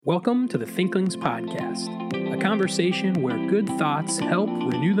Welcome to the Thinklings Podcast, a conversation where good thoughts help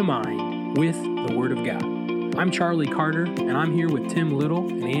renew the mind with the Word of God. I'm Charlie Carter, and I'm here with Tim Little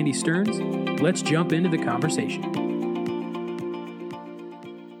and Andy Stearns. Let's jump into the conversation.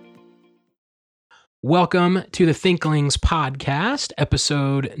 Welcome to the Thinklings Podcast,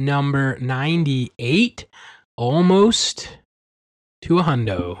 episode number 98, almost to a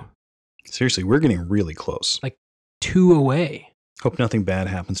hundo. Seriously, we're getting really close. Like 2 away. Hope nothing bad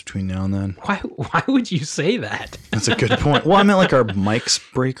happens between now and then. Why would you say that? That's a good point. Well, I meant like our mics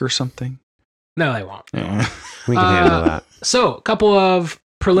break or something. No, they won't. Yeah. We can handle that. So, a couple of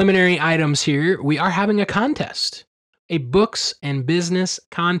preliminary items here. We are having a contest, a books and business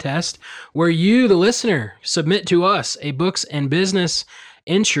contest, where you, the listener, submit to us a books and business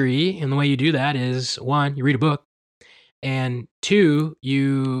entry. And the way you do that is, 1, you read a book, and 2,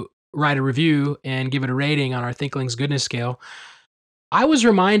 you write a review and give it a rating on our Thinklings Goodness Scale. I was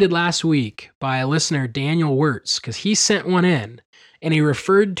reminded last week by a listener, Daniel Wirtz, because he sent one in and he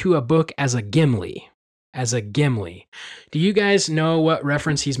referred to a book as a Gimli. Do you guys know what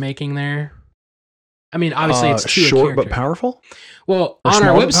reference he's making there? I mean, obviously it's to short a but character. powerful. Well, Or on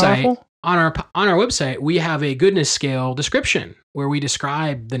our small but website, powerful? on our website, we have a goodness scale description where we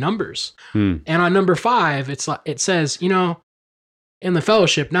describe the numbers. And on number 5, it says, in the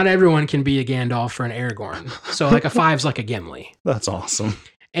Fellowship, not everyone can be a Gandalf or an Aragorn. So like a 5's like a Gimli. That's awesome.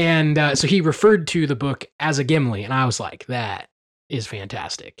 And so he referred to the book as a Gimli, and I was like, that is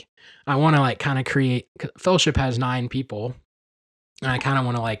fantastic. I want to kind of create, Fellowship has 9 people, and I kind of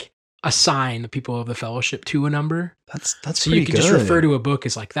want to assign the people of the Fellowship to a number. That's So pretty you can good. just refer to a book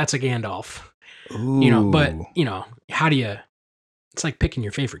as that's a Gandalf. Ooh. But how do you, it's like picking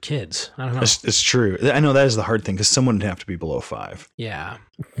your favorite kids. I don't know. It's true. I know that is the hard thing because someone would have to be below 5. Yeah.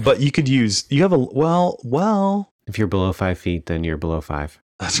 But you have a, well. If you're below 5 feet, then you're below 5.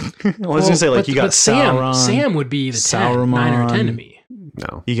 I was going to say, you got Sauron. Sam would be the 10, 9 or 10 to me.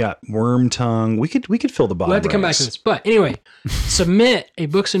 No. You got Wormtongue. We could fill the bottom. We'll have to come back to this. But anyway, submit a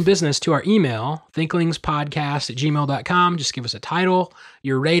books and business to our email, thinklingspodcast@gmail.com. Just give us a title,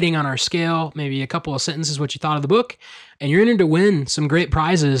 your rating on our scale, maybe a couple of sentences, what you thought of the book, and you're in to win some great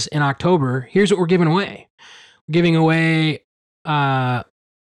prizes in October. Here's what we're giving away. We're giving away 3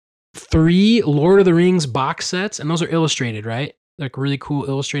 Lord of the Rings box sets, and those are illustrated, right? Like really cool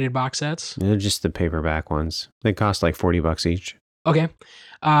illustrated box sets. They're just the paperback ones. They cost like $40 each. Okay.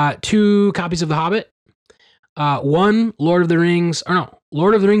 2 copies of The Hobbit. 1 Lord of the Rings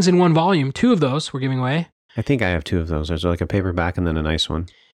in 1 volume. 2 of those we're giving away. I think I have 2 of those. There's like a paperback and then a nice one.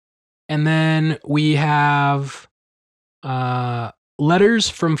 And then we have Letters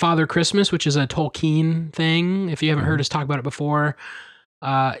from Father Christmas, which is a Tolkien thing. If you haven't heard us talk about it before,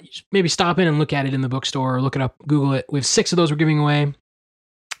 maybe stop in and look at it in the bookstore, or look it up, Google it. We have 6 of those we're giving away.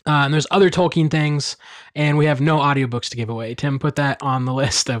 And there's other Tolkien things, and we have no audiobooks to give away. Tim put that on the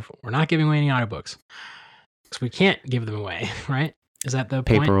list of, we're not giving away any audiobooks because we can't give them away, right? Is that the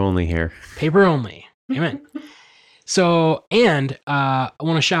point? Paper only here. Paper only. Amen. So, and I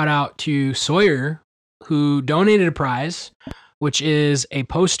want to shout out to Sawyer, who donated a prize, which is a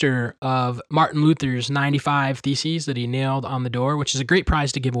poster of Martin Luther's 95 Theses that he nailed on the door, which is a great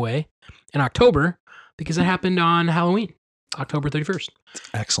prize to give away in October because it happened on Halloween, October 31st.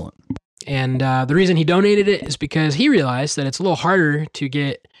 Excellent. And the reason he donated it is because he realized that it's a little harder to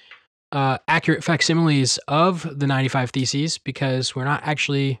get accurate facsimiles of the 95 Theses because we're not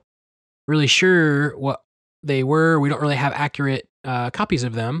actually really sure what they were. We don't really have accurate copies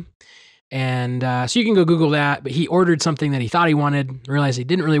of them. And so you can go Google that, but he ordered something that he thought he wanted, realized he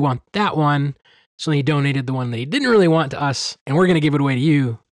didn't really want that one, so he donated the one that he didn't really want to us, and we're going to give it away to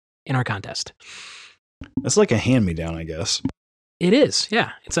you in our contest. It's like a hand-me-down, I guess. It is,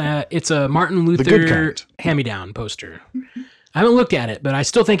 yeah. It's a Martin The good Luther kind. hand-me-down poster. I haven't looked at it, but I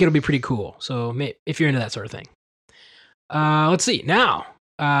still think it'll be pretty cool. So if you're into that sort of thing. Let's see. Now,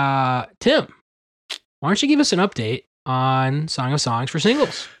 Tim, why don't you give us an update on Song of Songs for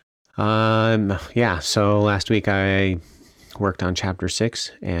singles? Yeah. So last week I worked on chapter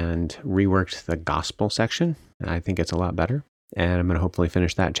 6 and reworked the gospel section. I think it's a lot better. And I'm going to hopefully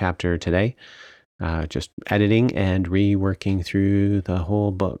finish that chapter today. Just editing and reworking through the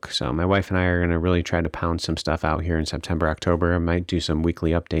whole book. So my wife and I are going to really try to pound some stuff out here in September, October. I might do some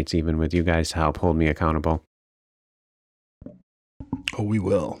weekly updates even with you guys to help hold me accountable. Oh, we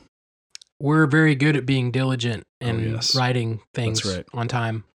will. We're very good at being diligent and writing things on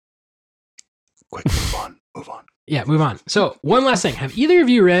time. Quick, move on. Yeah, move on. So one last thing. Have either of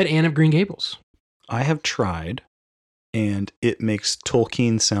you read Anne of Green Gables? I have tried, and it makes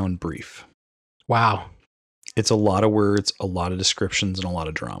Tolkien sound brief. Wow. It's a lot of words, a lot of descriptions, and a lot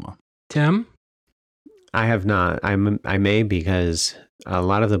of drama. Tim? I have not. I may, because a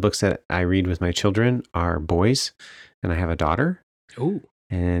lot of the books that I read with my children are boys, and I have a daughter. Ooh.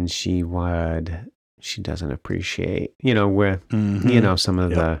 And she doesn't appreciate, where, Mhm. some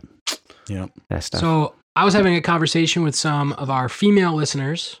of Yep. that stuff. So I was having a conversation with some of our female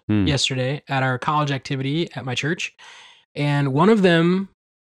listeners Hmm. yesterday at our college activity at my church. And one of them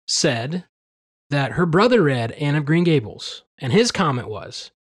said that her brother read Anne of Green Gables. And his comment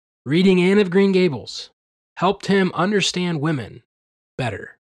was, reading Anne of Green Gables helped him understand women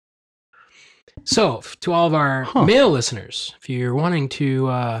better. So, to all of our male listeners, if you're wanting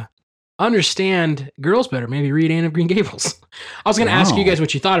to understand girls better, maybe read Anne of Green Gables. I was going to ask you guys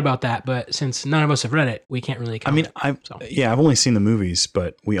what you thought about that, but since none of us have read it, we can't really comment. I've only seen the movies,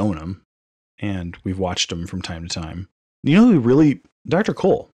 but we own them, and we've watched them from time to time. You know who really, Dr.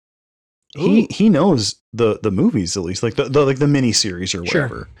 Cole. He knows the movies, at least, like the mini series or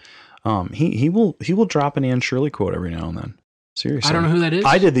whatever. Sure. He will drop an Anne Shirley quote every now and then. Seriously, I don't know who that is.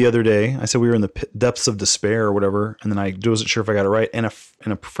 I did the other day. I said we were in the depths of despair or whatever, and then I wasn't sure if I got it right. And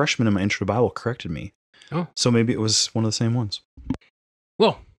a freshman in my intro to Bible corrected me. Oh, so maybe it was one of the same ones.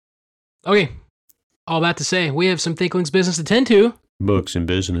 Well, okay. All that to say, we have some Thinklings business to tend to. Books and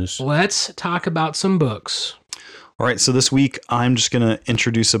business. Let's talk about some books. All right. So this week I'm just going to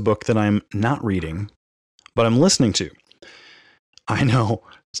introduce a book that I'm not reading, but I'm listening to. I know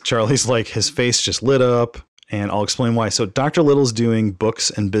Charlie's like, his face just lit up. And I'll explain why. So Dr. Little's doing books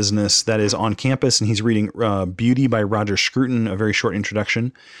and business that is on campus, and he's reading Beauty by Roger Scruton, a very short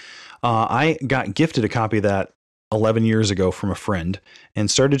introduction. I got gifted a copy of that 11 years ago from a friend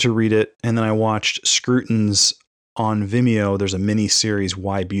and started to read it. And then I watched Scruton's on Vimeo. There's a mini series,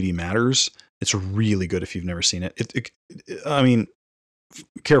 Why Beauty Matters. It's really good if you've never seen it. I mean,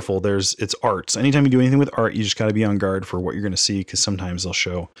 careful. It's arts. Anytime you do anything with art, you just got to be on guard for what you're going to see, because sometimes they'll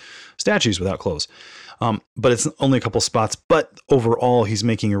show statues without clothes. But it's only a couple spots. But overall, he's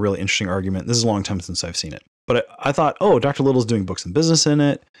making a really interesting argument. This is a long time since I've seen it. But I thought, Dr. Little's doing books and business in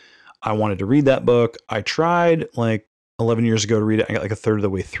it. I wanted to read that book. I tried like 11 years ago to read it. I got like a third of the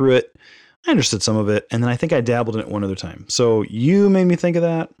way through it. I understood some of it. And then I think I dabbled in it one other time. So you made me think of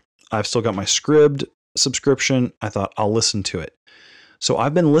that. I've still got my Scribd subscription. I thought I'll listen to it. So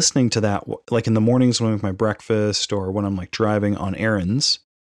I've been listening to that like in the mornings when I make my breakfast or when I'm like driving on errands.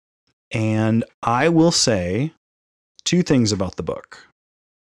 And I will say two things about the book.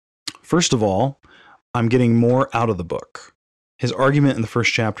 First of all, I'm getting more out of the book. His argument in the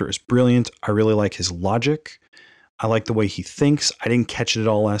first chapter is brilliant. I really like his logic. I like the way he thinks. I didn't catch it at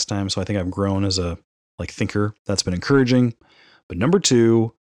all last time, so I think I've grown as a thinker. That's been encouraging. But number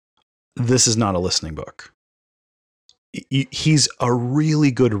two, this is not a listening book. He's a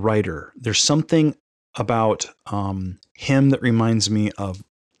really good writer. There's something about him that reminds me of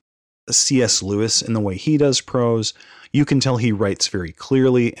C.S. Lewis in the way he does prose. You can tell he writes very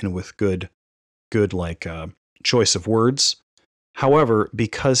clearly and with good choice of words. However,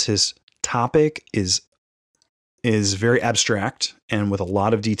 because his topic is very abstract and with a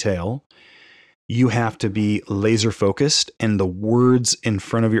lot of detail, you have to be laser focused, and the words in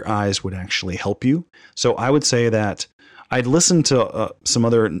front of your eyes would actually help you. So I would say that I'd listened to some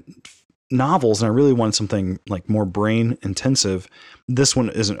other novels and I really wanted something like more brain intensive. This one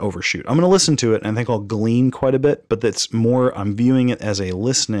is an overshoot. I'm going to listen to it and I think I'll glean quite a bit, but that's more, I'm viewing it as a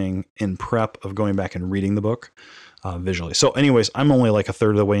listening in prep of going back and reading the book visually. So anyways, I'm only like a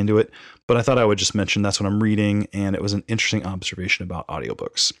third of the way into it, but I thought I would just mention that's what I'm reading. And it was an interesting observation about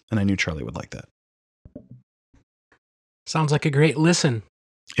audiobooks. And I knew Charlie would like that. Sounds like a great listen.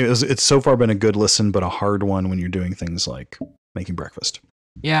 It's so far been a good listen, but a hard one when you're doing things like making breakfast.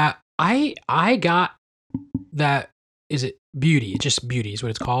 Yeah, I got that. Is it Beauty? Just Beauty is what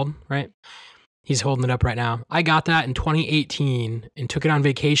it's called, right? He's holding it up right now. I got that in 2018 and took it on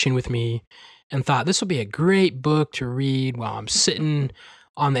vacation with me and thought this will be a great book to read while I'm sitting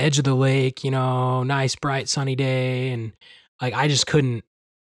on the edge of the lake, nice, bright, sunny day. And like, I just couldn't,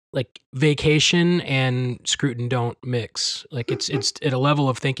 like, vacation and Scruton don't mix. Like it's at a level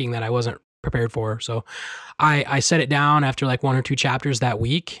of thinking that I wasn't prepared for. So I set it down after like one or two chapters that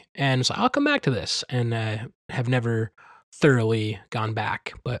week and so I'll come back to this, and have never thoroughly gone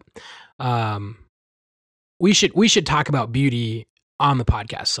back. But we should talk about Beauty on the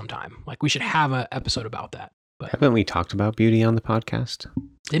podcast sometime. Like we should have an episode about that. But haven't we talked about Beauty on the podcast?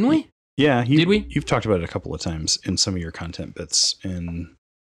 Didn't we? Yeah. Did we? You've talked about it a couple of times in some of your content bits in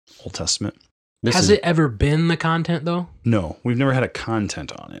Old Testament. Has it ever been the content though? No, we've never had a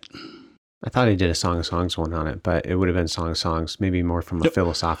content on it. I thought I did a Song of Songs one on it, but it would have been Song of Songs, maybe more from a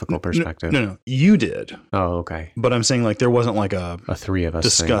philosophical perspective. No, you did. Oh, okay. But I'm saying like there wasn't like a three of us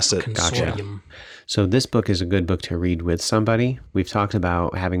discuss it. Consortium. So this book is a good book to read with somebody. We've talked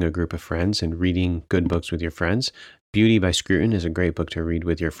about having a group of friends and reading good books with your friends. Beauty by Scruton is a great book to read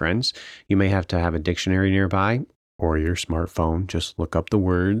with your friends. You may have to have a dictionary nearby or your smartphone. Just look up the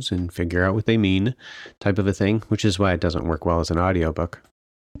words and figure out what they mean, type of a thing, which is why it doesn't work well as an audiobook.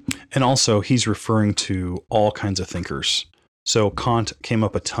 And also, he's referring to all kinds of thinkers. So Kant came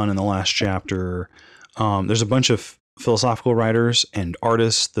up a ton in the last chapter. There's a bunch of philosophical writers and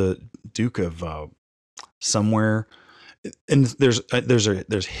artists. The Duke of somewhere, and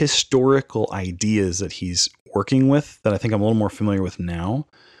there's historical ideas that he's working with that I think I'm a little more familiar with now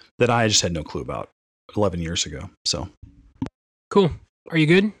that I just had no clue about 11 years ago. So Cool. Are you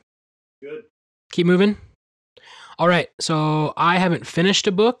good? Good. Keep moving. All right. So I haven't finished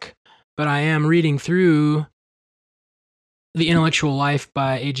a book, but I am reading through The Intellectual Life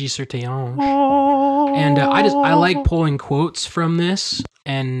by A.G. Sertillanges. And I like pulling quotes from this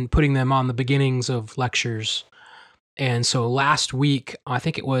and putting them on the beginnings of lectures. And so last week, I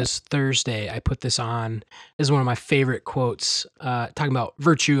think it was Thursday, I put this on. This is one of my favorite quotes, talking about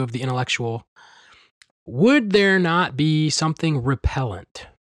virtue of the intellectual. Would there not be something repellent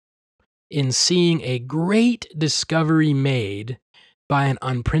in seeing a great discovery made by an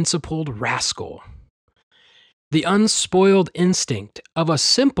unprincipled rascal? The unspoiled instinct of a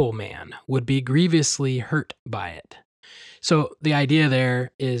simple man would be grievously hurt by it. So the idea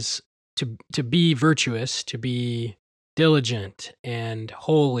there is to be virtuous, to be diligent and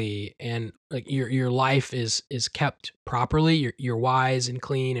holy, and like your life is kept properly. You're wise and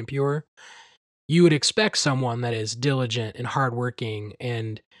clean and pure. You would expect someone that is diligent and hardworking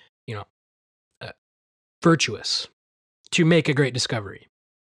and virtuous to make a great discovery.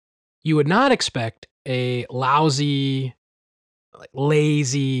 You would not expect a lousy,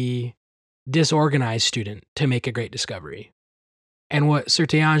 lazy, disorganized student to make a great discovery. And what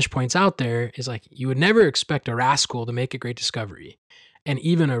Sertillanges points out there is like, you would never expect a rascal to make a great discovery. And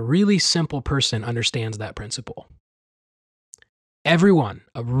even a really simple person understands that principle. Everyone,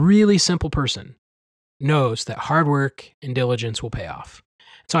 a really simple person, knows that hard work and diligence will pay off.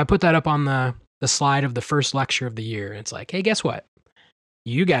 So I put that up on the slide of the first lecture of the year. And it's like, hey, guess what?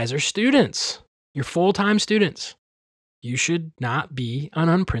 You guys are students. You're full-time students. You should not be an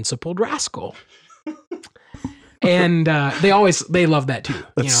unprincipled rascal. And they love that too.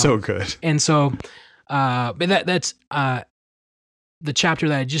 That's so good. And so, but that's the chapter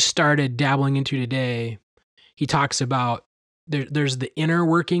that I just started dabbling into today. He talks about there's the inner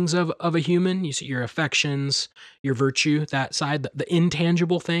workings of a human. You see your affections, your virtue, that side, the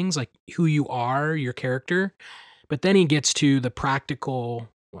intangible things like who you are, your character. But then he gets to the practical,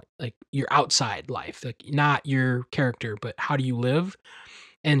 like your outside life, like not your character, but how do you live?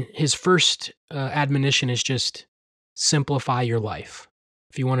 And his first admonition is just simplify your life.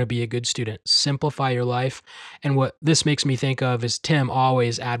 If you want to be a good student, simplify your life. And what this makes me think of is Tim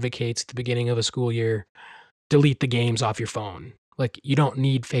always advocates at the beginning of a school year, delete the games off your phone. Like you don't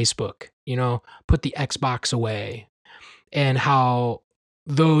need Facebook, put the Xbox away. And how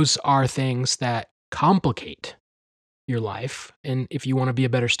those are things that complicate your life. And if you want to be a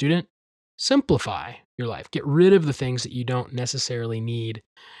better student, simplify your life. Get rid of the things that you don't necessarily need.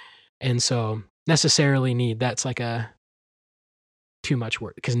 And so necessarily need, that's like a too much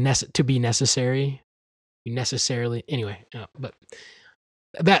word, because to be necessary, you necessarily, anyway, but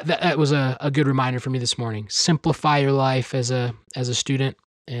that was a good reminder for me this morning. Simplify your life as a student,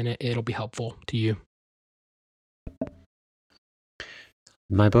 and it'll be helpful to you.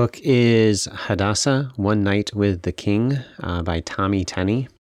 My book is Hadassah, One Night with the King by Tommy Tenney.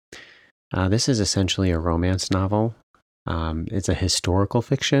 This is essentially a romance novel. It's a historical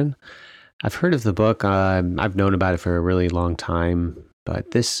fiction. I've heard of the book. I've known about it for a really long time,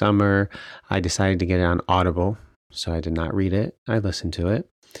 but this summer I decided to get it on Audible, so I did not read it. I listened to it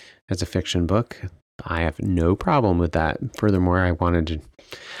as a fiction book. I have no problem with that. Furthermore, I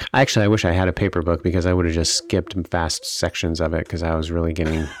wish I had a paper book because I would have just skipped vast sections of it because I was really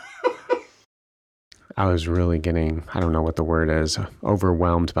getting, I don't know what the word is,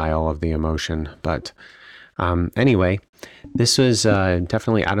 overwhelmed by all of the emotion. But anyway, this was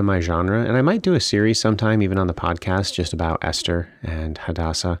definitely out of my genre. And I might do a series sometime, even on the podcast, just about Esther and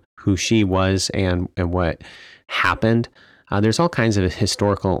Hadassah, who she was and what happened. There's all kinds of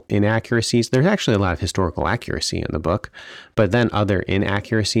historical inaccuracies. There's actually a lot of historical accuracy in the book, but then other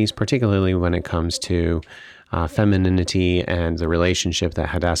inaccuracies, particularly when it comes to femininity and the relationship that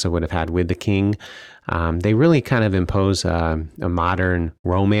Hadassah would have had with the king. They really kind of impose a modern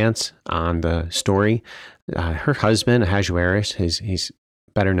romance on the story. Her husband, Ahasuerus, he's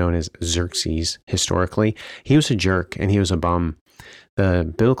better known as Xerxes historically. He was a jerk and he was a bum.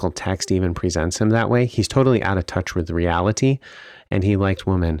 The biblical text even presents him that way. He's totally out of touch with reality, and he liked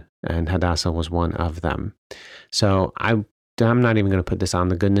women, and Hadassah was one of them. So I'm not even going to put this on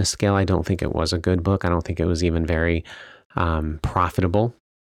the goodness scale. I don't think it was a good book. I don't think it was even very profitable.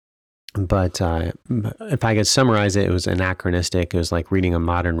 But if I could summarize it, it was anachronistic. It was like reading a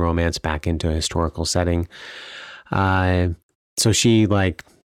modern romance back into a historical setting. So she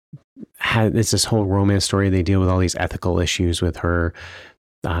it's this whole romance story. They deal with all these ethical issues with her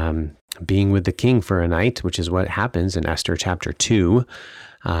being with the king for a night, which is what happens in Esther chapter 2.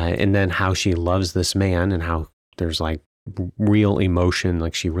 And then how she loves this man and how there's like real emotion,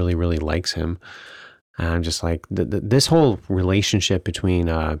 like she really, really likes him. And I'm just like, this whole relationship between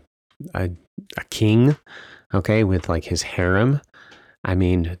a king, okay, with like his harem. I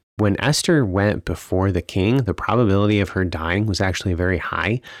mean, when Esther went before the king, the probability of her dying was actually very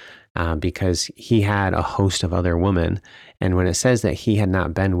high because he had a host of other women. And when it says that he had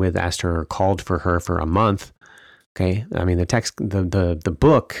not been with Esther or called for her for a month, okay, I mean, the text, the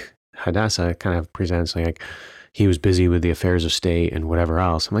book, Hadassah kind of presents like he was busy with the affairs of state and whatever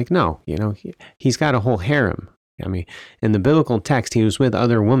else. I'm like, no, he's got a whole harem. I mean, in the biblical text, he was with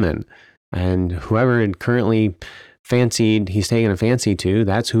other women, and whoever had currently fancied, he's taken a fancy to,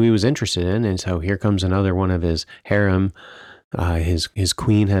 that's who he was interested in. And so here comes another one of his harem. His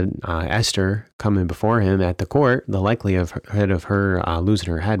queen had Esther coming before him at the court. The likelihood of her losing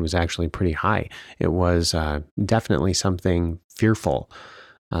her head was actually pretty high. It was definitely something fearful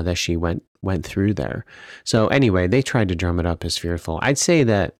that she went through there. So anyway, they tried to drum it up as fearful. I'd say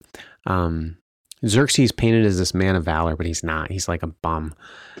that Xerxes painted as this man of valor, but he's not. He's like a bum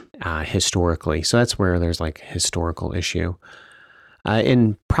historically. So that's where there's like historical issue.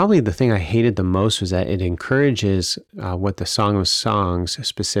 And probably the thing I hated the most was that it encourages what the Song of Songs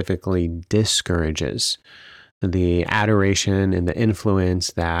specifically discourages, the adoration and the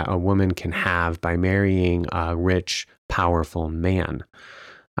influence that a woman can have by marrying a rich, powerful man.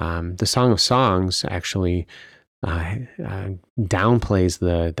 The Song of Songs actually downplays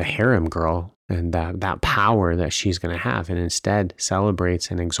the harem girl and that power that she's going to have, and instead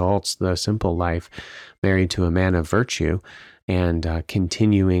celebrates and exalts the simple life married to a man of virtue and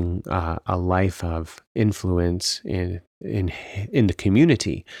continuing a life of influence in the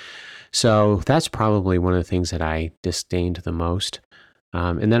community. So that's probably one of the things that I disdained the most.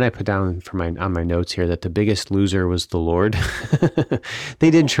 And then I put down on my notes here that the biggest loser was the Lord. They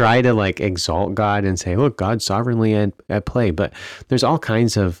did try to like exalt God and say, look, God's sovereignly at play, but there's all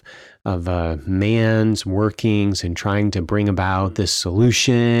kinds of man's workings and trying to bring about this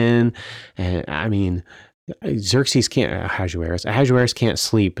solution. And I mean, Ahasuerus can't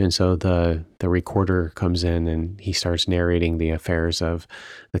sleep. And so the recorder comes in and he starts narrating the affairs of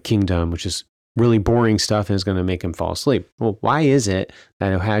the kingdom, which is really boring stuff and is going to make him fall asleep. Well, why is it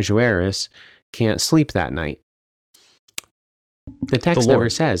that Ahasuerus can't sleep that night? The text never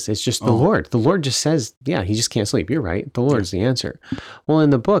says. It's just the Lord. The Lord just says, yeah, he just can't sleep. You're right. The Lord's the answer. Well, in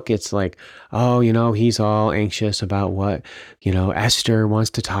the book, it's like, he's all anxious about what, Esther wants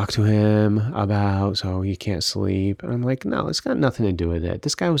to talk to him about, so he can't sleep. And I'm like, no, it's got nothing to do with it.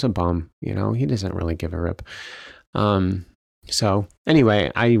 This guy was a bum. He doesn't really give a rip. So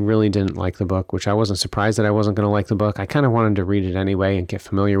anyway, I really didn't like the book, which I wasn't surprised that I wasn't going to like the book. I kind of wanted to read it anyway and get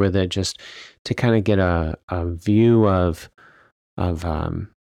familiar with it just to kind of get a view of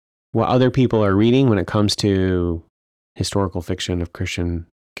what other people are reading when it comes to historical fiction of Christian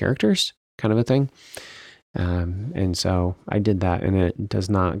characters, kind of a thing. And so I did that, and it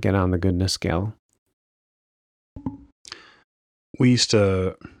does not get on the goodness scale. We used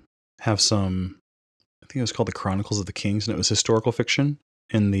to have some, I think it was called The Chronicles of the Kings, and it was historical fiction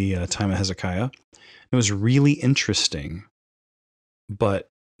in the time of Hezekiah. It was really interesting, but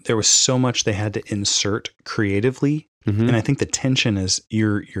there was so much they had to insert creatively. Mm-hmm. And I think the tension is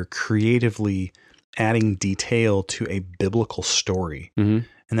you're creatively adding detail to a biblical story. Mm-hmm.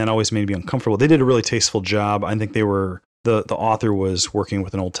 And that always made me uncomfortable. They did a really tasteful job. I think the author was working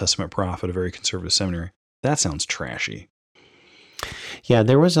with an Old Testament prophet, a very conservative seminary. That sounds trashy. Yeah,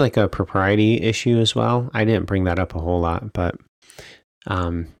 there was like a propriety issue as well. I didn't bring that up a whole lot, but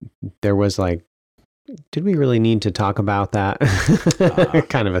there was like, did we really need to talk about that?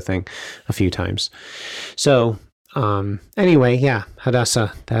 Kind of a thing a few times. So anyway, yeah,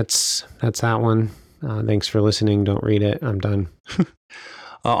 Hadassah, that's that one. Thanks for listening. Don't read it. I'm done.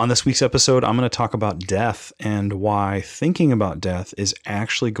 On this week's episode, I'm going to talk about death and why thinking about death is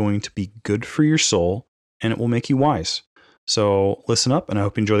actually going to be good for your soul and it will make you wise. So listen up, and I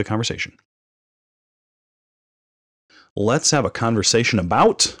hope you enjoy the conversation. Let's have a conversation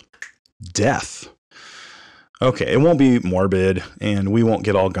about death. Okay, it won't be morbid, and we won't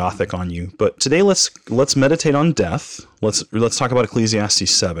get all gothic on you. But today, let's meditate on death. Let's talk about Ecclesiastes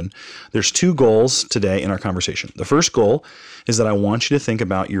 7. There's 2 goals today in our conversation. The first goal is that I want you to think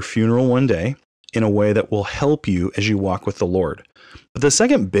about your funeral one day in a way that will help you as you walk with the Lord. But the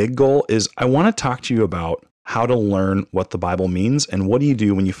second big goal is I want to talk to you about how to learn what the Bible means and what do you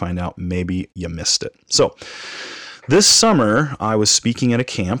do when you find out maybe you missed it. So this summer, I was speaking at a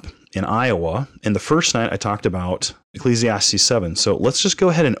camp in Iowa, and the first night I talked about Ecclesiastes 7. So let's just go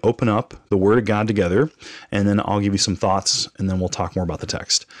ahead and open up the Word of God together, and then I'll give you some thoughts, and then we'll talk more about the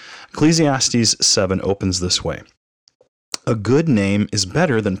text. Ecclesiastes 7 opens this way. A good name is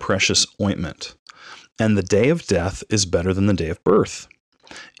better than precious ointment, and the day of death is better than the day of birth.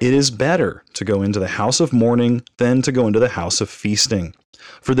 It is better to go into the house of mourning than to go into the house of feasting.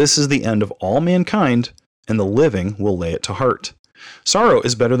 For this is the end of all mankind, and the living will lay it to heart. Sorrow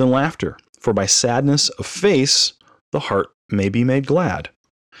is better than laughter, for by sadness of face the heart may be made glad.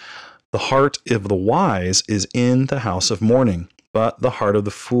 The heart of the wise is in the house of mourning, but the heart of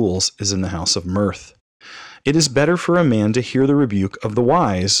the fools is in the house of mirth. It is better for a man to hear the rebuke of the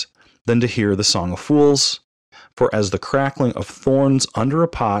wise than to hear the song of fools, for as the crackling of thorns under a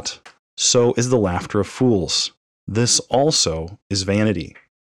pot, so is the laughter of fools. This also is vanity.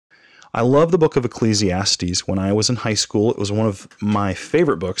 I love the book of Ecclesiastes. When I was in high school, it was one of my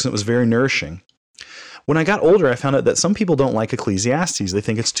favorite books, and it was very nourishing. When I got older, I found out that some people don't like Ecclesiastes. They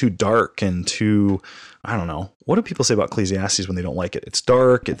think it's too dark and too, I don't know. What do people say about Ecclesiastes when they don't like it? It's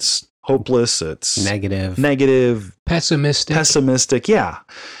dark, it's hopeless, it's negative, pessimistic, yeah.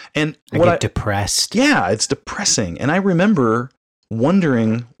 And I get depressed. Yeah, it's depressing. And I remember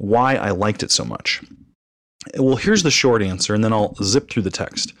wondering why I liked it so much. Well, here's the short answer, and then I'll zip through the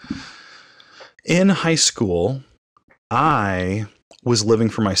text. In high school, I was living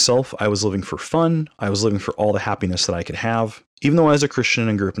for myself. I was living for fun. I was living for all the happiness that I could have, even though I was a Christian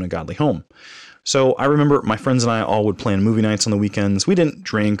and grew up in a godly home. So I remember my friends and I all would plan movie nights on the weekends. We didn't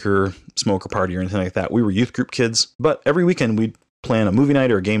drink or smoke or party or anything like that. We were youth group kids, but every weekend we'd plan a movie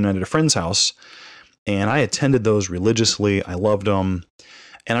night or a game night at a friend's house, and I attended those religiously. I loved them.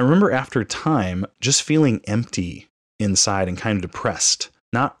 And I remember after time just feeling empty inside and kind of depressed,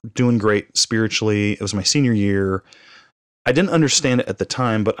 not doing great spiritually. It was my senior year. I didn't understand it at the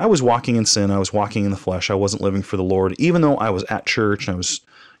time, but I was walking in sin. I was walking in the flesh. I wasn't living for the Lord, even though I was at church and I was,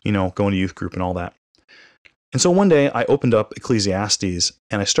 going to youth group and all that. And so one day I opened up Ecclesiastes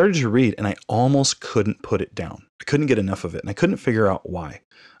and I started to read, and I almost couldn't put it down. I couldn't get enough of it, and I couldn't figure out why.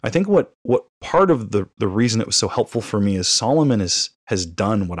 I think what part of the reason it was so helpful for me is Solomon has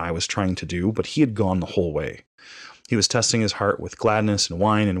done what I was trying to do, but he had gone the whole way. He was testing his heart with gladness and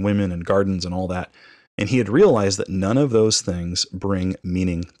wine and women and gardens and all that. And he had realized that none of those things bring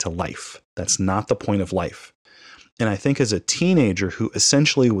meaning to life. That's not the point of life. And I think as a teenager who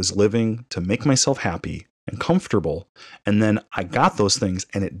essentially was living to make myself happy and comfortable, and then I got those things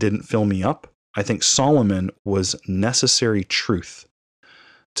and it didn't fill me up, I think Solomon was necessary truth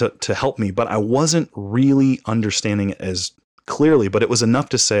to help me, but I wasn't really understanding it as clearly, but it was enough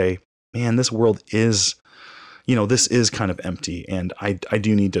to say, man, this world is, this is kind of empty, and I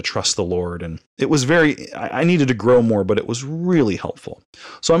do need to trust the Lord. And it was I needed to grow more, but it was really helpful.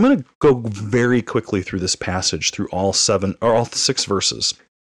 So I'm going to go very quickly through this passage, through all 6 verses.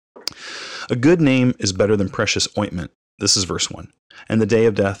 A good name is better than precious ointment. This is verse 1. And the day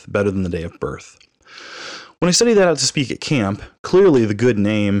of death better than the day of birth. When I studied that out to speak at camp, clearly the good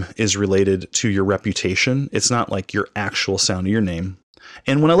name is related to your reputation. It's not like your actual sound of your name.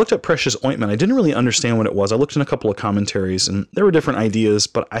 And when I looked at precious ointment, I didn't really understand what it was. I looked in a couple of commentaries, and there were different ideas,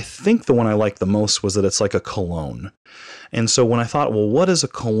 but I think the one I liked the most was that it's like a cologne. And so when I thought, well, what is a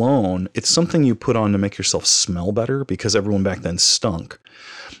cologne? It's something you put on to make yourself smell better, because everyone back then stunk.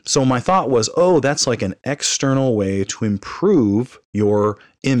 So my thought was, that's like an external way to improve your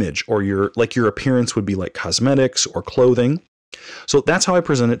image, or your appearance would be like cosmetics or clothing. So that's how I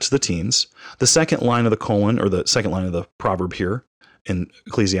present it to the teens. The second line of the colon, or the second line of the proverb here in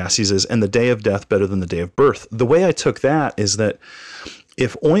Ecclesiastes is, and the day of death better than the day of birth. The way I took that is that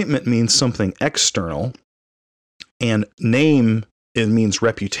if ointment means something external and name, it means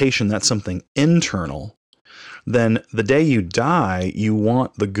reputation, that's something internal, then the day you die, you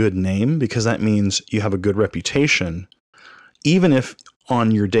want the good name, because that means you have a good reputation, even if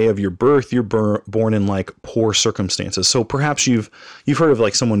on your day of your birth, you're born in like poor circumstances. So perhaps you've heard of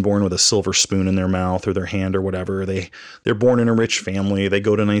like someone born with a silver spoon in their mouth or their hand or whatever. They're born in a rich family. They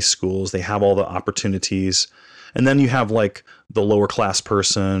go to nice schools. They have all the opportunities. And then you have like the lower class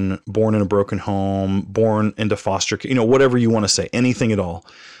person born in a broken home, born into foster care, whatever you want to say, anything at all.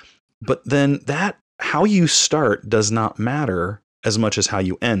 But then how you start does not matter as much as how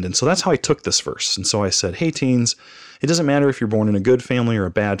you end. And so that's how I took this verse. And so I said, hey, teens, it doesn't matter if you're born in a good family or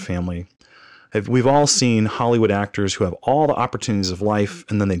a bad family. We've all seen Hollywood actors who have all the opportunities of life,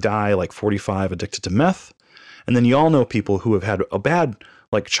 and then they die like 45 addicted to meth. And then you all know people who have had a bad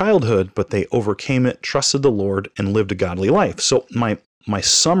like childhood, but they overcame it, trusted the Lord, and lived a godly life. So my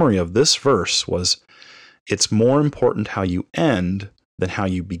summary of this verse was, it's more important how you end than how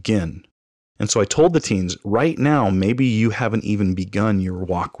you begin. And so I told the teens, right now, maybe you haven't even begun your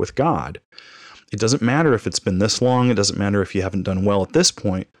walk with God. It doesn't matter if it's been this long. It doesn't matter if you haven't done well at this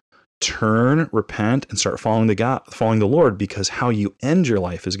point. Turn, repent, and start following the Lord, because how you end your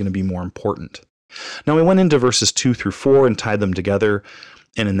life is going to be more important. Now, we went into verses 2 through 4 and tied them together.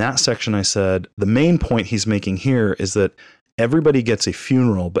 And in that section, I said, the main point he's making here is that everybody gets a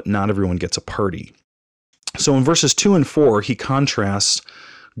funeral, but not everyone gets a party. So in verses 2 and 4, he contrasts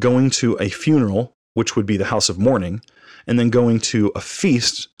going to a funeral, which would be the house of mourning, and then going to a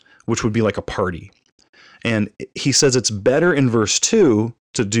feast, which would be like a party. And he says it's better in verse 2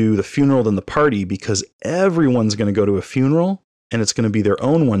 to do the funeral than the party, because everyone's going to go to a funeral, and it's going to be their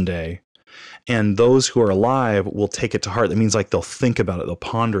own one day. And those who are alive will take it to heart. That means like they'll think about it, they'll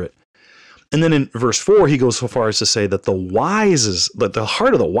ponder it. And then in verse 4, he goes so far as to say that the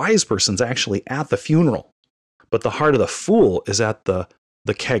heart of the wise person is actually at the funeral, but the heart of the fool is at the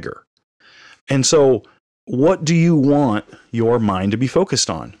kegger. And so what do you want your mind to be focused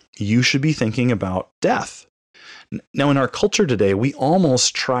on? You should be thinking about death. Now, in our culture today, we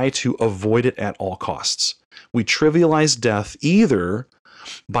almost try to avoid it at all costs. We trivialize death either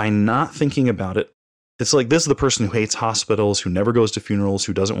by not thinking about it. It's like, this is the person who hates hospitals, who never goes to funerals,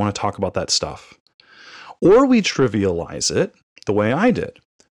 who doesn't want to talk about that stuff. Or we trivialize it the way I did.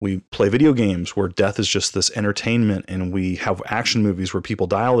 We play video games where death is just this entertainment, and we have action movies where people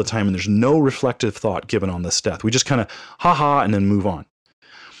die all the time and there's no reflective thought given on this death. We just kind of ha-ha and then move on.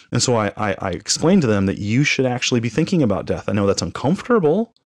 And so I explained to them that you should actually be thinking about death. I know that's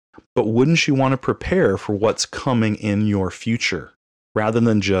uncomfortable, but wouldn't you want to prepare for what's coming in your future rather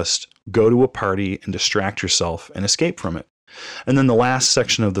than just go to a party and distract yourself and escape from it? And then the last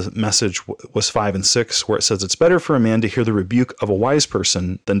section of the message was 5 and 6, where it says, it's better for a man to hear the rebuke of a wise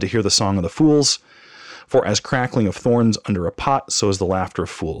person than to hear the song of the fools. For as crackling of thorns under a pot, so is the laughter of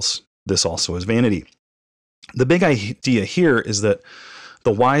fools. This also is vanity. The big idea here is that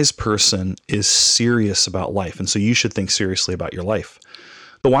the wise person is serious about life, and so you should think seriously about your life.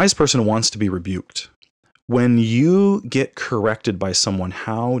 The wise person wants to be rebuked. When you get corrected by someone,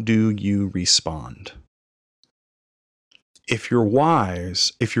 how do you respond? If you're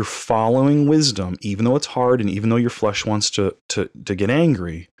wise, if you're following wisdom, even though it's hard and even though your flesh wants to get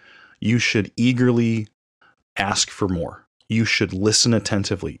angry, you should eagerly ask for more. You should listen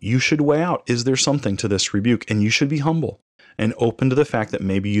attentively. You should weigh out, is there something to this rebuke? And you should be humble and open to the fact that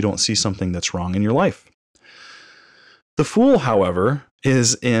maybe you don't see something that's wrong in your life. The fool, however,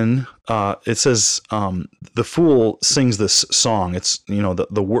 is it says, the fool sings this song. It's,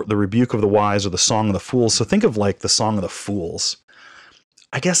 the rebuke of the wise, or the song of the fools. So think of like the song of the fools.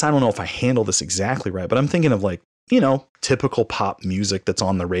 I guess I don't know if I handle this exactly right, but I'm thinking of like, typical pop music that's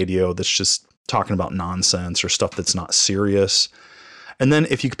on the radio that's just talking about nonsense or stuff that's not serious. And then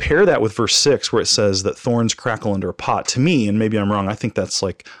if you pair that with verse 6, where it says that thorns crackle under a pot, to me, and maybe I'm wrong, I think that's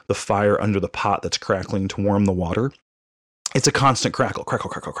like the fire under the pot that's crackling to warm the water. It's a constant crackle, crackle,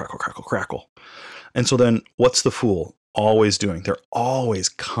 crackle, crackle, crackle, crackle. And so then what's the fool always doing? They're always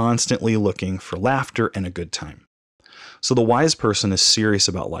constantly looking for laughter and a good time. So the wise person is serious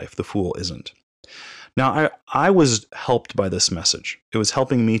about life. The fool isn't. Now, I was helped by this message. It was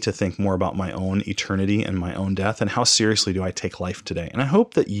helping me to think more about my own eternity and my own death, and how seriously do I take life today? And I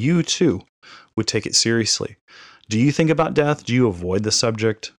hope that you too would take it seriously. Do you think about death? Do you avoid the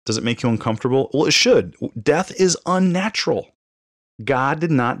subject? Does it make you uncomfortable? Well, it should. Death is unnatural. God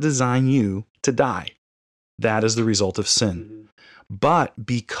did not design you to die. That is the result of sin. But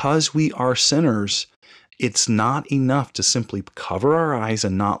because we are sinners, it's not enough to simply cover our eyes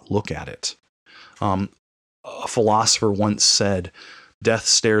and not look at it. A philosopher once said, death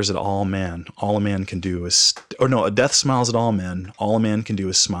stares at all man. All a man can do is, death smiles at all men. All a man can do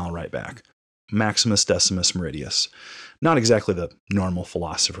is smile right back. Maximus Decimus Meridius. Not exactly the normal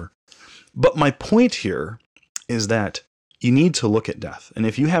philosopher. But my point here is that you need to look at death. And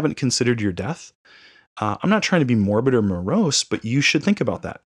if you haven't considered your death, I'm not trying to be morbid or morose, but you should think about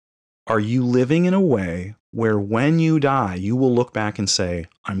that. Are you living in a way where when you die, you will look back and say,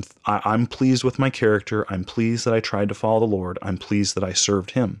 I'm pleased with my character. I'm pleased that I tried to follow the Lord. I'm pleased that I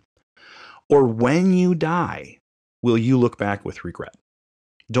served him. Or when you die, will you look back with regret?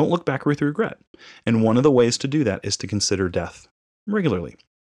 Don't look back with regret. And one of the ways to do that is to consider death regularly.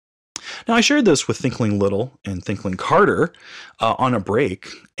 Now, I shared this with Thinkling Little and Thinkling Carter on a break,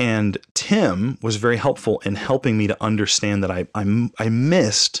 and Tim was very helpful in helping me to understand that I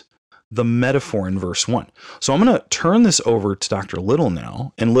missed the metaphor in verse 1. So I'm going to turn this over to Dr. Little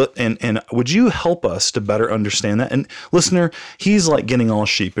now, and would you help us to better understand that? And listener, he's like getting all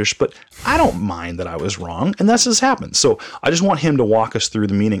sheepish, but I don't mind that I was wrong, and this has happened. So I just want him to walk us through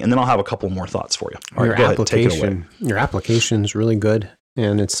the meaning, and then I'll have a couple more thoughts for you. All right, go ahead, take it away. Your application is really good,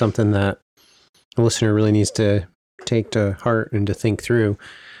 and it's something that the listener really needs to take to heart and to think through.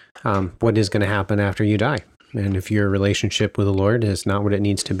 What is going to happen after you die? And if your relationship with the Lord is not what it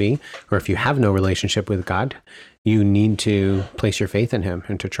needs to be, or if you have no relationship with God, you need to place your faith in him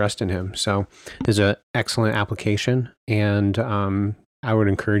and to trust in him. So there's an excellent application. And I would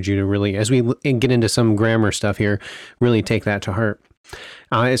encourage you to really, as we get into some grammar stuff here, really take that to heart.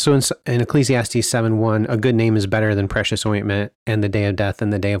 So in Ecclesiastes 7:1, a good name is better than precious ointment, and the day of death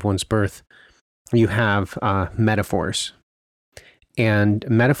and the day of one's birth. You have metaphors. And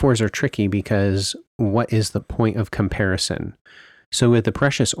metaphors are tricky because what is the point of comparison? So with the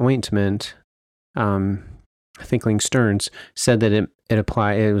precious ointment, Thinkling Stearns said that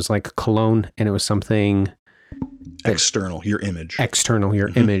it was like cologne, and it was something external, your image. External, your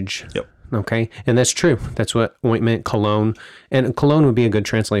image. Yep. Okay. And that's true. That's what ointment, cologne, and cologne would be a good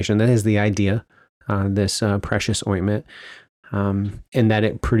translation. That is the idea, this precious ointment. In that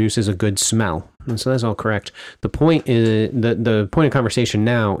it produces a good smell. And so that's all correct. The point is, the point of conversation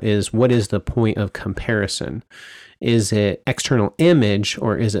now is, what is the point of comparison? Is it external image,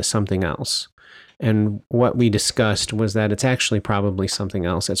 or is it something else? And what we discussed was that it's actually probably something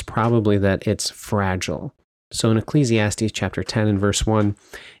else. It's probably that it's fragile. So in Ecclesiastes chapter 10 and verse 1,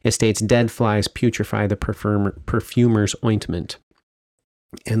 it states, dead flies putrefy the perfumer's ointment.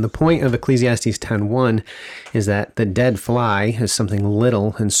 And the point of Ecclesiastes 10:1 is that the dead fly is something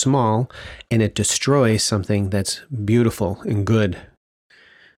little and small, and it destroys something that's beautiful and good.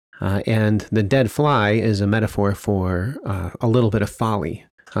 And the dead fly is a metaphor for a little bit of folly.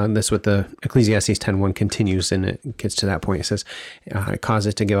 That's what the Ecclesiastes 10:1 continues, and it gets to that point. It says, it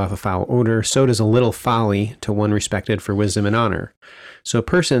causes to give off a foul odor. So does a little folly to one respected for wisdom and honor. So a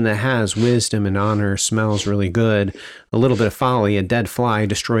person that has wisdom and honor smells really good. A little bit of folly, a dead fly,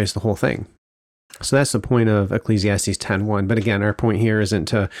 destroys the whole thing. So that's the point of Ecclesiastes 10:1. But again, our point here isn't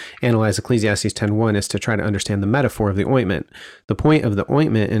to analyze Ecclesiastes 10:1, it's to try to understand the metaphor of the ointment. The point of the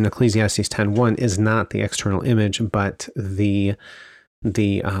ointment in Ecclesiastes 10:1 is not the external image, but the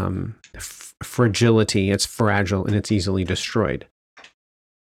fragility. It's fragile and it's easily destroyed.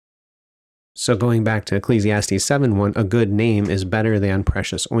 So going back to Ecclesiastes 7:1, a good name is better than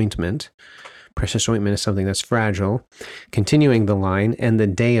precious ointment. Precious ointment is something that's fragile. Continuing the line, and the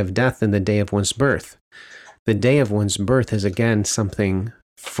day of death and the day of one's birth. The day of one's birth is again something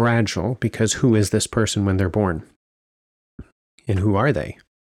fragile, because who is this person when they're born? And who are they?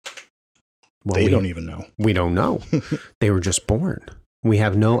 Well, they don't even know. We don't know. They were just born. We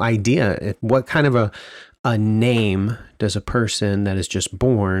have no idea. What kind of a name does a person that is just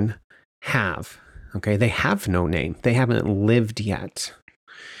born have? Okay, they have no name. They haven't lived yet.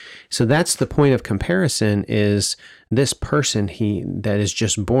 So that's the point of comparison, is this person that is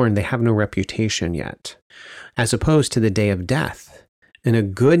just born, they have no reputation yet, as opposed to the day of death. And a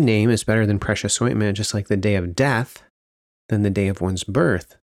good name is better than precious ointment, just like the day of death than the day of one's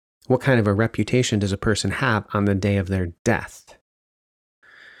birth. What kind of a reputation does a person have on the day of their death?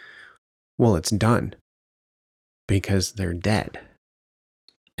 Well, it's done, because they're dead.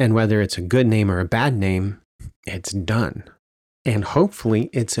 And whether it's a good name or a bad name, it's done. And hopefully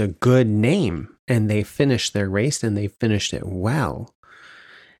it's a good name, and they finished their race and they finished it well.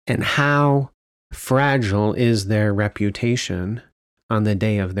 And how fragile is their reputation on the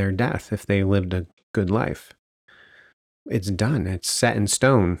day of their death if they lived a good life? It's done. It's set in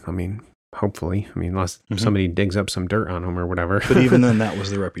stone. I mean, hopefully. I mean, unless somebody digs up some dirt on them or whatever. But even then, that was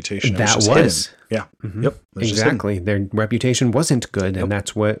the reputation. That was. Yeah. Mm-hmm. Yep. Exactly. Their reputation wasn't good. And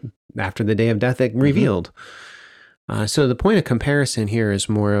that's what, after the day of death, it revealed. So the point of comparison here is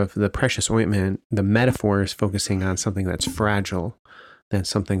more of the precious ointment. The metaphor is focusing on something that's fragile than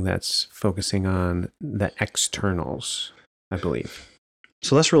something that's focusing on the externals, I believe.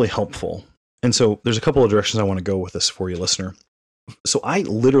 So that's really helpful. And so there's a couple of directions I want to go with this for you, listener. So I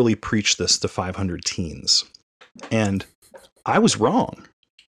literally preached this to 500 teens, and I was wrong.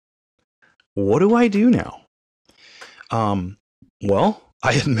 What do I do now? Well,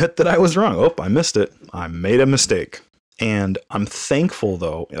 I admit that I was wrong. Oh, I missed it. I made a mistake. And I'm thankful,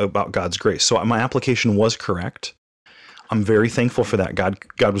 though, about God's grace. So my application was correct. I'm very thankful for that.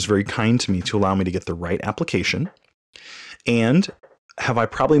 God was very kind to me to allow me to get the right application. And have I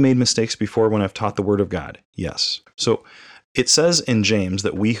probably made mistakes before when I've taught the Word of God? Yes. So it says in James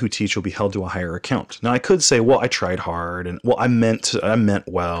that we who teach will be held to a higher account. Now, I could say, well, I tried hard, and well, I meant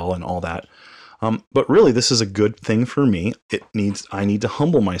well, and all that. But really, this is a good thing for me. I need to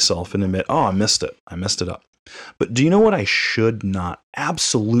humble myself and admit, oh, I missed it. I messed it up. But do you know what I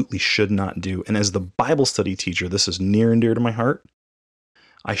absolutely should not do? And as the Bible study teacher, this is near and dear to my heart.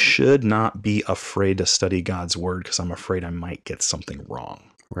 I should not be afraid to study God's word because I'm afraid I might get something wrong.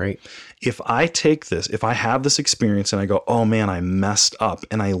 Right. If I have this experience and I go, oh man, I messed up,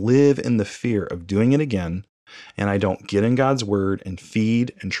 and I live in the fear of doing it again, and I don't get in God's word and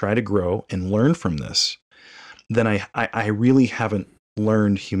feed and try to grow and learn from this, then I really haven't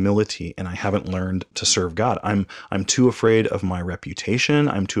learned humility, and I haven't learned to serve God. I'm too afraid of my reputation.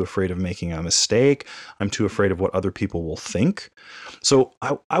 I'm too afraid of making a mistake. I'm too afraid of what other people will think. So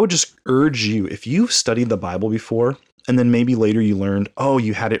I would just urge you, if you've studied the Bible before, and then maybe later you learned, oh,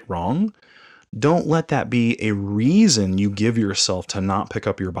 you had it wrong, don't let that be a reason you give yourself to not pick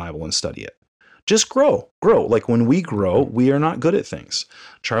up your Bible and study it. Just grow. Like when we grow, we are not good at things.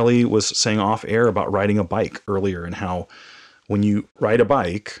 Charlie was saying off air about riding a bike earlier, and how when you ride a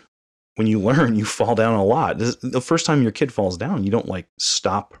bike, when you learn, you fall down a lot. The first time your kid falls down, you don't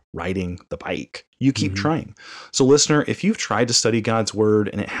stop riding the bike. You keep trying. So listener, if you've tried to study God's word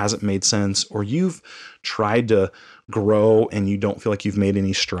and it hasn't made sense, or you've tried to grow and you don't feel like you've made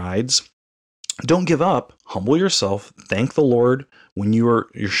any strides, don't give up. Humble yourself. Thank the Lord when you're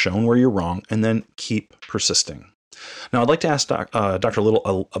shown where you're wrong, and then keep persisting. Now, I'd like to ask Dr.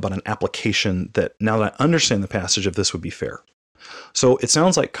 Little about an application that, now that I understand the passage, if this would be fair. So it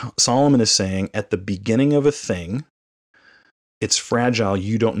sounds like Solomon is saying at the beginning of a thing, it's fragile.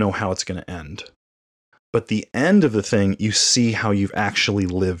 You don't know how it's going to end. But the end of the thing, you see how you've actually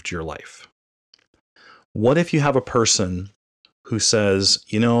lived your life. What if you have a person who says,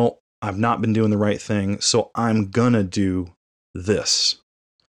 I've not been doing the right thing, so I'm going to do this?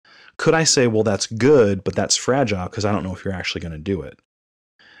 Could I say, well, that's good, but that's fragile because I don't know if you're actually going to do it?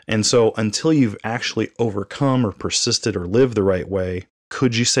 And so until you've actually overcome or persisted or lived the right way,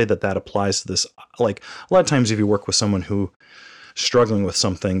 could you say that applies to this? Like a lot of times if you work with someone who struggling with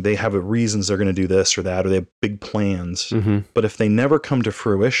something, they have reasons they're going to do this or that, or they have big plans. Mm-hmm. But if they never come to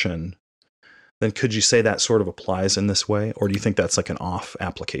fruition, then could you say that sort of applies in this way? Or do you think that's like an off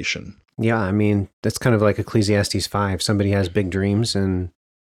application? Yeah, I mean, that's kind of like Ecclesiastes 5. Somebody has big dreams and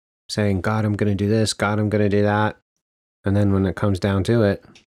saying, God, I'm going to do this. God, I'm going to do that. And then when it comes down to it,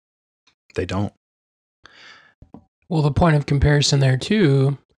 they don't. Well, the point of comparison there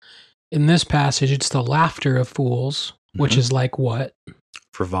too, in this passage, it's the laughter of fools, which is like what?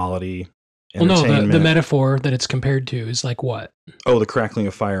 Frivolity. Well, no, the metaphor that it's compared to is like what? Oh, the crackling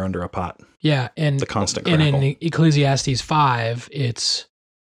of fire under a pot. Yeah, and the constant crackle. And in Ecclesiastes 5, it's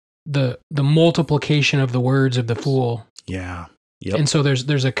the multiplication of the words of the fool. Yeah. Yep. And so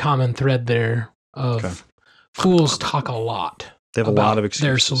there's a common thread there of fools talk a lot. They have a lot of excuses.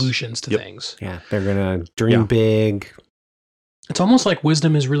 Their solutions to things. Yeah, they're going to dream big. It's almost like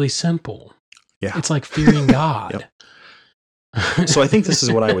wisdom is really simple. Yeah. It's like fearing God. So I think this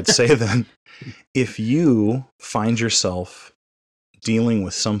is what I would say then. If you find yourself dealing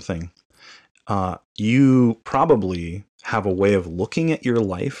with something, you probably have a way of looking at your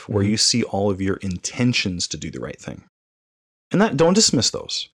life where you see all of your intentions to do the right thing. And don't dismiss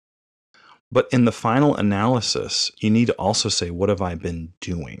those. But in the final analysis, you need to also say, what have I been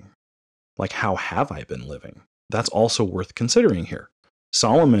doing? Like, how have I been living? That's also worth considering here.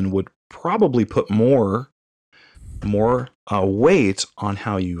 Solomon would probably put more weight on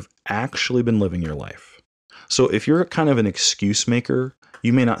how you've actually been living your life. So if you're kind of an excuse maker,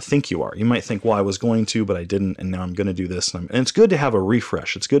 you may not think you are. You might think, well, I was going to, but I didn't, and now I'm going to do this. And it's good to have a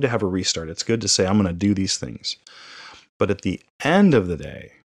refresh. It's good to have a restart. It's good to say, I'm going to do these things. But at the end of the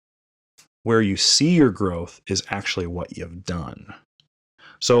day, where you see your growth is actually what you've done.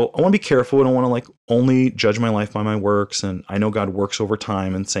 So I want to be careful. I don't want to only judge my life by my works. And I know God works over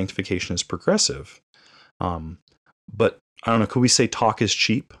time and sanctification is progressive. But I don't know, could we say talk is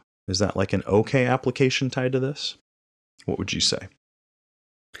cheap? Is that like an okay application tied to this? What would you say?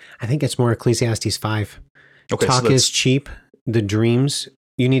 I think it's more Ecclesiastes 5. Okay, talk is cheap. The dreams,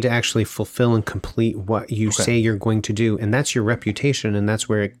 You need to actually fulfill and complete what you say you're going to do. And that's your reputation. And that's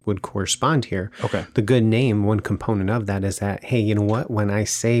where it would correspond here. Okay. The good name, one component of that is that, hey, you know what? When I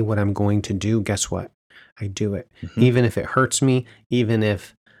say what I'm going to do, guess what? I do it. Mm-hmm. Even if it hurts me, even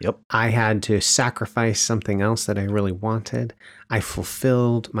if Yep. I had to sacrifice something else that I really wanted, I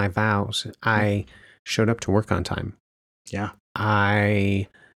fulfilled my vows. I showed up to work on time. Yeah. I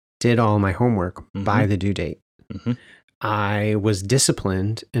did all my homework by the due date. Mm-hmm. I was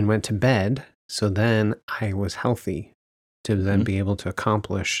disciplined and went to bed. So then I was healthy to then be able to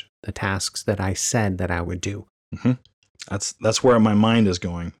accomplish the tasks that I said that I would do. Mm-hmm. That's where my mind is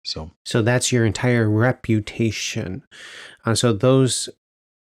going. So that's your entire reputation. So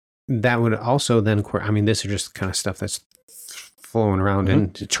that would also then, I mean, this is just kind of stuff that's flowing around.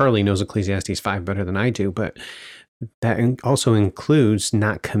 And Charlie knows Ecclesiastes 5 better than I do, but that also includes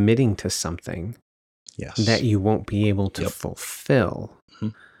not committing to something that you won't be able to fulfill.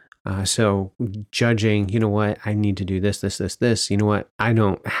 So judging, you know what, I need to do this, you know what, I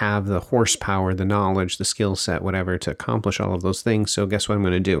don't have the horsepower, the knowledge, the skill set, whatever, to accomplish all of those things. So guess what I'm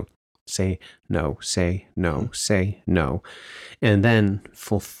going to do? Say no, say no, say no. And then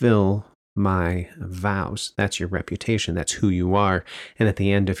fulfill my vows. That's your reputation. That's who you are. And at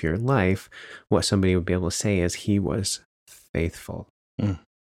the end of your life, what somebody would be able to say is he was faithful. Well,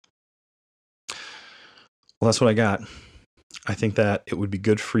 that's what I got. I think that it would be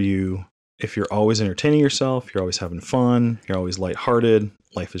good for you if you're always entertaining yourself, you're always having fun, you're always lighthearted,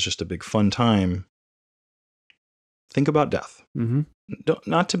 life is just a big fun time. Think about death. Mm-hmm.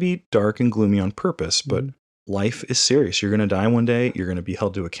 Not to be dark and gloomy on purpose, but life is serious. You're going to die one day. You're going to be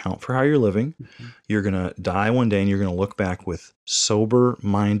held to account for how you're living. You're going to die one day and you're going to look back with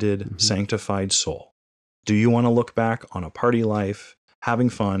sober-minded, sanctified soul. Do you want to look back on a party life, having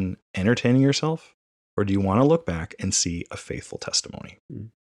fun, entertaining yourself? Or do you want to look back and see a faithful testimony?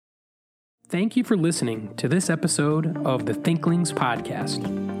 Thank you for listening to this episode of the Thinklings Podcast.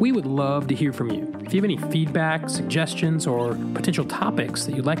 We would love to hear from you. If you have any feedback, suggestions, or potential topics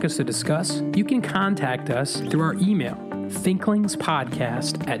that you'd like us to discuss, you can contact us through our email,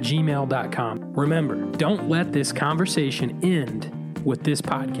 thinklingspodcast@gmail.com. Remember, don't let this conversation end with this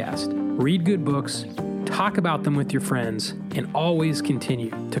podcast. Read good books, talk about them with your friends, and always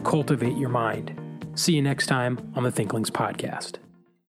continue to cultivate your mind. See you next time on the Thinklings Podcast.